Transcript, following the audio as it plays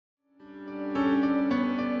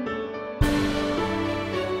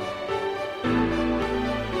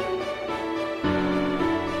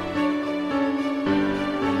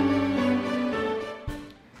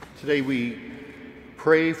today we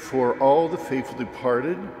pray for all the faithful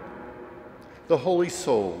departed, the holy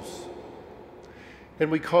souls. And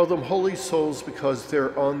we call them holy souls because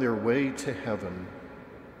they're on their way to heaven.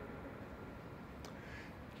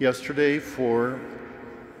 Yesterday, for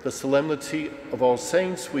the Solemnity of All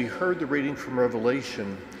Saints, we heard the reading from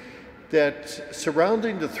Revelation that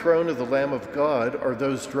surrounding the throne of the Lamb of God are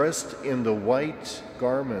those dressed in the white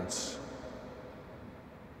garments.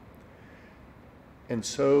 And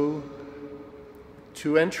so,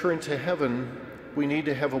 to enter into heaven, we need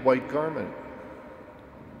to have a white garment.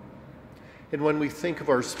 And when we think of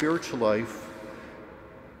our spiritual life,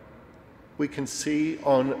 we can see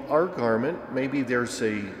on our garment, maybe there's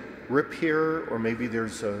a rip here, or maybe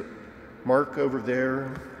there's a mark over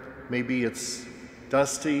there, maybe it's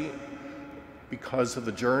dusty because of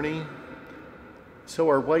the journey. So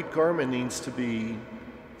our white garment needs to be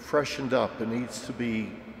freshened up, it needs to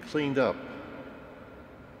be cleaned up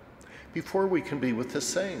before we can be with the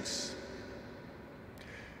saints.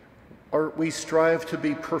 We strive to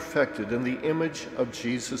be perfected in the image of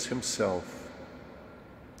Jesus himself.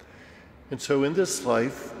 And so in this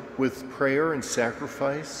life, with prayer and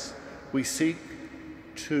sacrifice, we seek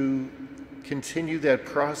to continue that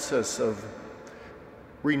process of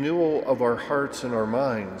renewal of our hearts and our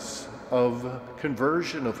minds, of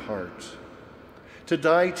conversion of heart, to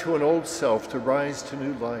die to an old self, to rise to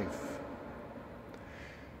new life.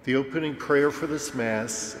 The opening prayer for this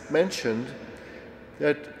Mass mentioned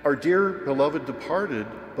that our dear beloved departed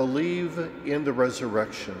believe in the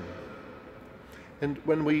resurrection. And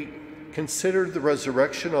when we consider the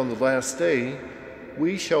resurrection on the last day,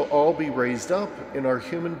 we shall all be raised up in our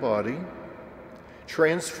human body,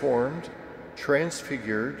 transformed,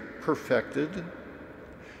 transfigured, perfected,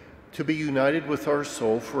 to be united with our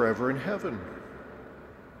soul forever in heaven.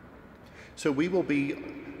 So we will be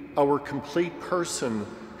our complete person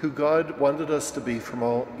who God wanted us to be from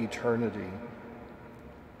all eternity.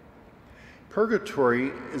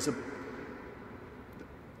 Purgatory is a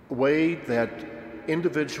way that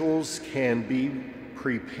individuals can be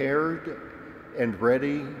prepared and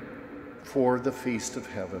ready for the feast of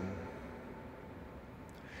heaven.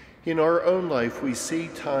 In our own life, we see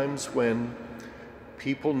times when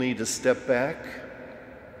people need to step back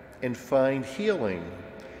and find healing.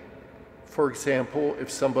 For example, if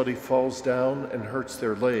somebody falls down and hurts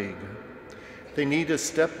their leg, they need to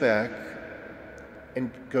step back and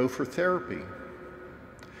go for therapy.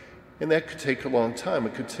 And that could take a long time.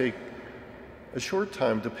 It could take a short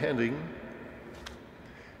time, depending.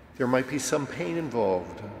 There might be some pain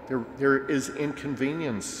involved. There is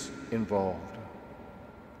inconvenience involved.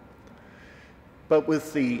 But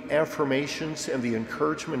with the affirmations and the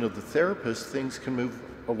encouragement of the therapist, things can move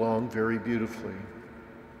along very beautifully.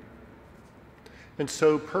 And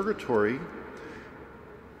so purgatory,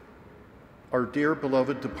 our dear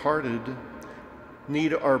beloved departed,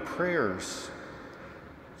 need our prayers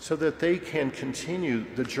so that they can continue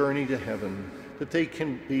the journey to heaven, that they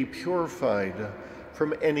can be purified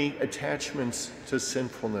from any attachments to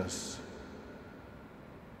sinfulness.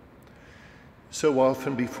 So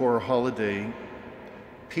often before a holiday,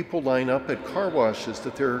 people line up at car washes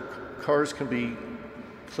that their cars can be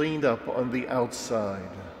cleaned up on the outside.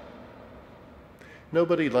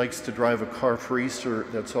 Nobody likes to drive a car for Easter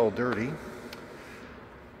that's all dirty.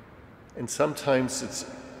 And sometimes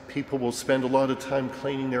people will spend a lot of time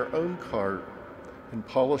cleaning their own car and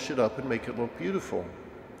polish it up and make it look beautiful.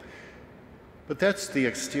 But that's the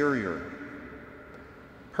exterior.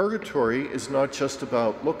 Purgatory is not just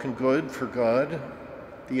about looking good for God,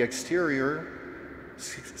 the exterior,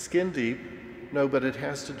 skin deep, no, but it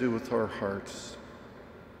has to do with our hearts.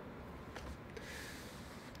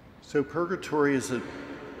 So purgatory is a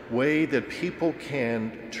way that people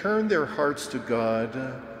can turn their hearts to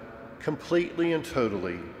God completely and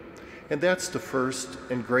totally. And that's the first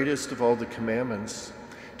and greatest of all the commandments,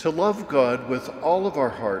 to love God with all of our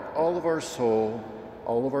heart, all of our soul,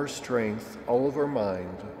 all of our strength, all of our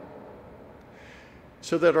mind,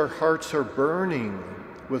 so that our hearts are burning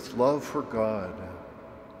with love for God.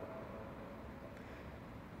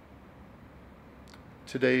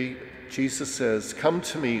 Today, Jesus says, "Come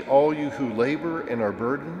to me, all you who labor and are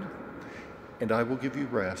burdened, and I will give you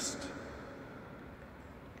rest."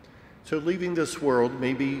 So leaving this world,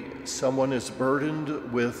 maybe someone is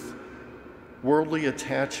burdened with worldly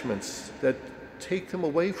attachments that take them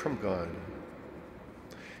away from God.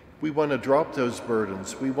 We want to drop those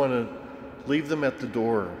burdens. We want to leave them at the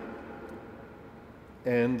door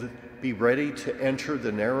and be ready to enter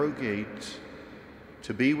the narrow gate,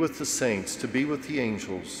 to be with the saints, to be with the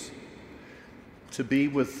angels, to be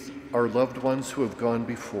with our loved ones who have gone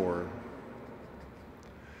before.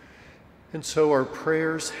 And so our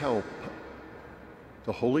prayers help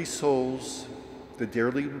the holy souls, the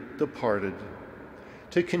dearly departed,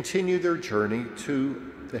 to continue their journey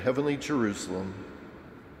to the heavenly Jerusalem.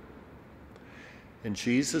 And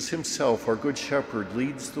Jesus himself, our Good Shepherd,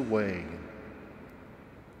 leads the way.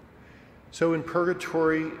 So in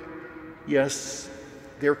purgatory, yes,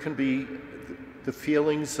 there can be the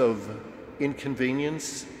feelings of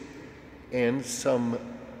inconvenience and some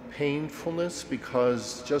painfulness,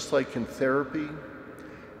 because just like in therapy,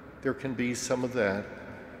 there can be some of that.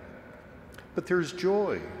 But there's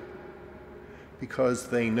joy, because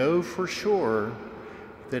they know for sure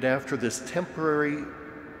that after this temporary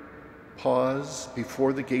pause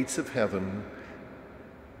before the gates of heaven,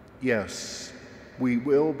 yes, we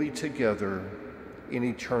will be together in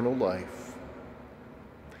eternal life.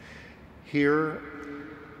 Here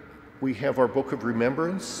we have our book of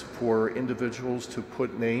remembrance for individuals to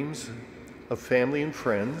put names of family and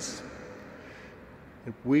friends.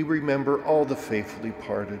 We remember all the faithfully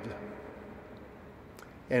parted.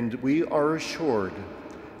 And we are assured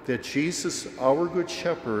that Jesus, our Good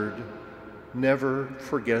Shepherd, never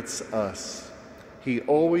forgets us. He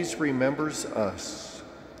always remembers us.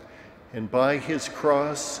 And by his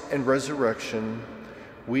cross and resurrection,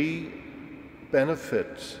 we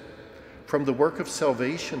benefit from the work of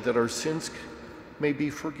salvation, that our sins may be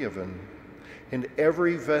forgiven and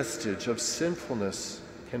every vestige of sinfulness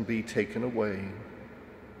can be taken away.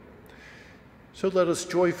 So let us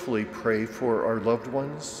joyfully pray for our loved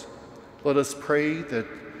ones. Let us pray that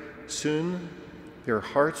soon their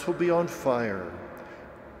hearts will be on fire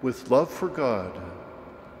with love for God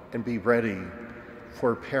and be ready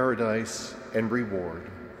for paradise and reward.